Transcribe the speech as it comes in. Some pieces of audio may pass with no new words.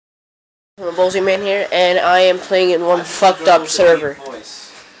I'm a Ballsy Man here, and I am playing in one fucked up server.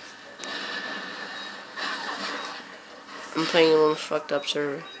 I'm playing in one fucked up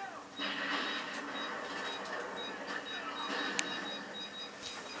server.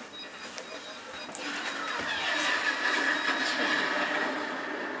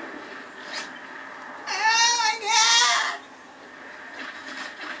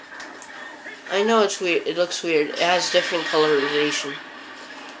 I know it's weird. It looks weird. It has different colorization.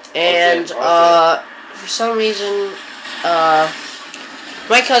 And, for some reason,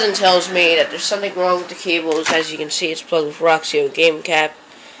 my cousin tells me that there's something wrong with the cables. As you can see, it's plugged with Roxio game cap.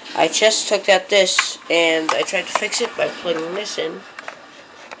 I just took out this, and I tried to fix it by plugging this in.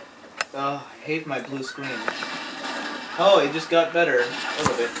 Oh, I hate my blue screen. Oh, it just got better a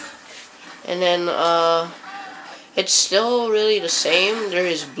little bit. And then, it's still really the same. There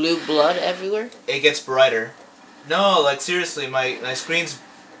is blue blood everywhere. It gets brighter. No, like seriously, my screen's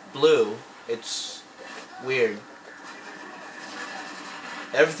blue. It's weird.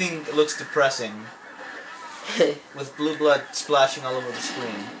 Everything looks depressing. With blue blood splashing all over the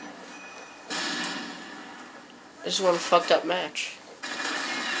screen. This is one fucked up match.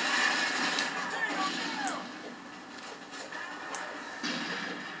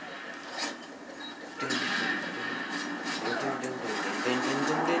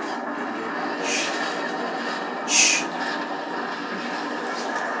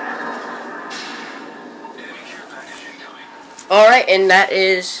 Alright, and that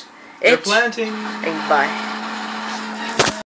is it. They're planting. And bye.